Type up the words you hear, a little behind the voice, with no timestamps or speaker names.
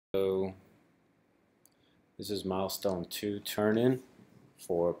So this is Milestone02 turn-in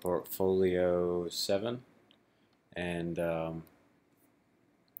for Portfolio07, and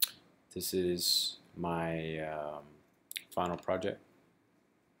this is my final project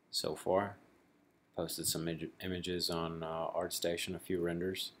so far. Posted some images on ArtStation, a few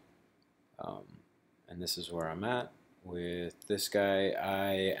renders, and this is where I'm at with this guy.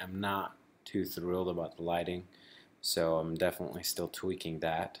 I am not too thrilled about the lighting, so I'm definitely still tweaking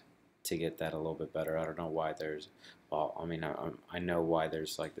that to get that a little bit better. I don't know why there's, well, I mean, I know why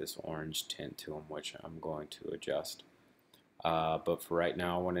there's like this orange tint to them, which I'm going to adjust. But for right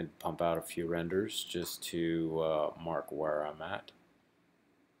now, I wanted to pump out a few renders just to mark where I'm at.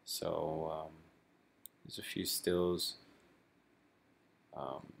 So there's a few stills,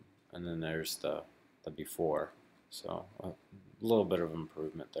 and then there's the before. So a little bit of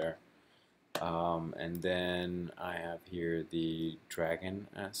improvement there. And then I have here the dragon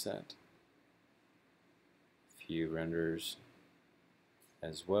asset, a few renders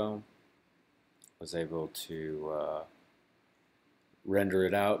as well. Was able to render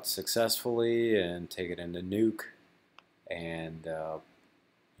it out successfully and take it into Nuke, and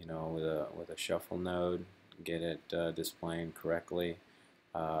you know, with a shuffle node, get it displaying correctly.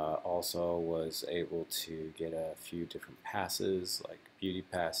 Also was able to get a few different passes, like beauty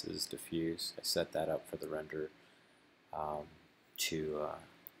passes, diffuse. I set that up for the render to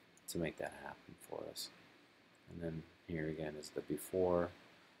make that happen for us. And then here again is the before.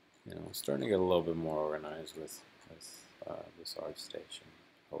 You know, starting to get a little bit more organized with this ArtStation.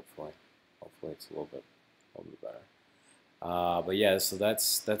 Hopefully it's a little bit better. But yeah, so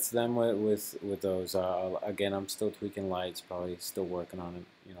that's them with those. Again, I'm still tweaking lights, probably still working on it,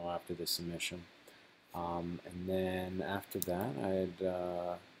 you know, after the submission. And then after that, I had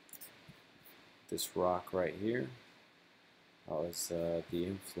this rock right here. That was the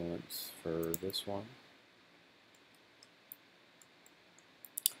influence for this one.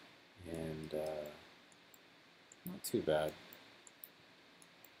 And not too bad.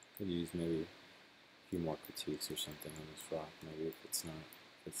 Could use maybe a few more critiques or something on this rock, maybe if it's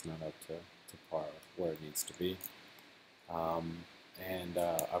not up to par where it needs to be. And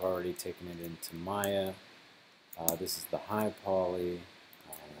I've already taken it into Maya. This is the high poly,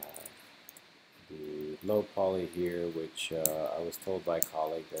 the low poly here, which I was told by a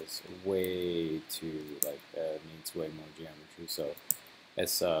colleague that's way too, like, needs way more geometry. So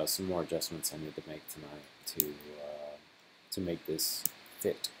it's some more adjustments I need to make tonight to make this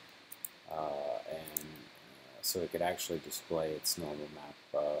fit, and so it could actually display its normal map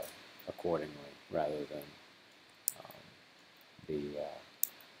accordingly, rather than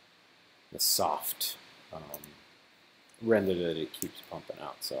the soft render that it keeps pumping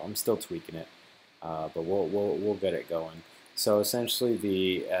out. So I'm still tweaking it, but we'll get it going. So essentially,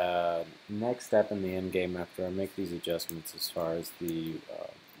 the next step in the end game, after I make these adjustments as far as the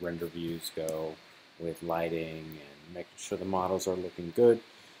render views go, with lighting and making sure the models are looking good,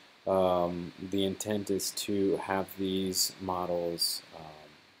 the intent is to have these models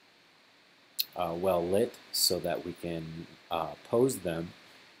well lit, so that we can pose them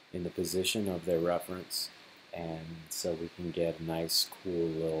in the position of their reference, and so we can get a nice, cool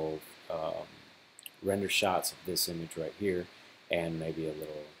little render shots of this image right here, and maybe a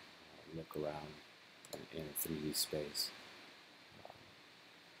little look around in a 3D space.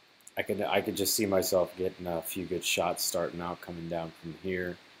 I could just see myself getting a few good shots starting out coming down from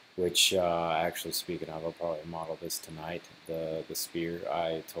here, which actually, speaking of, I'll probably model this tonight. The sphere,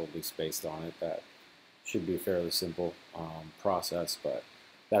 I totally spaced on it. That should be a fairly simple process, but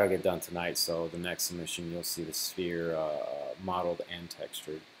that'll get done tonight. So the next submission, you'll see the sphere modeled and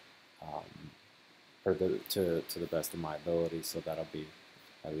textured to the best of my ability. So that'll be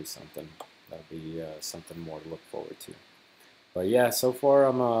something. That'll be something more to look forward to. But yeah, so far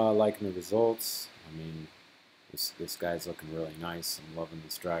I'm liking the results. I mean, this guy's looking really nice. I'm loving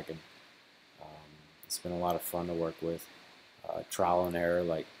this dragon. It's been a lot of fun to work with. Trial and error,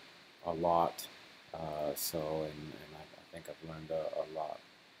 like, a lot. And I think I've learned a lot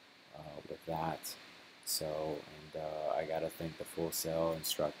with that. So, and I gotta thank the Full Sail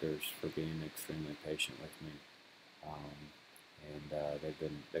instructors for being extremely patient with me. They've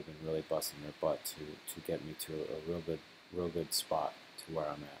been really busting their butt to get me to a real good spot to where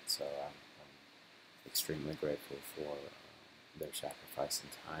I'm at. So I'm extremely grateful for their sacrifice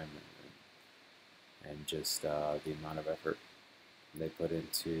and time, and just the amount of effort they put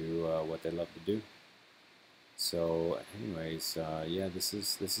into what they love to do. So anyways, yeah, this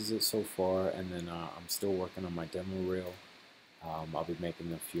is it so far, and then I'm still working on my demo reel. I'll be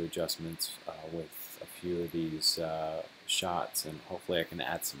making a few adjustments with a few of these shots, and hopefully I can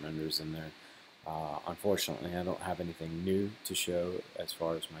add some renders in there. Unfortunately, I don't have anything new to show as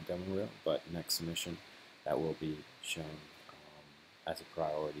far as my demo reel, but next submission that will be shown as a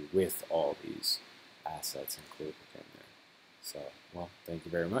priority with all these assets included in there. So, well, thank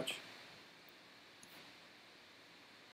you very much.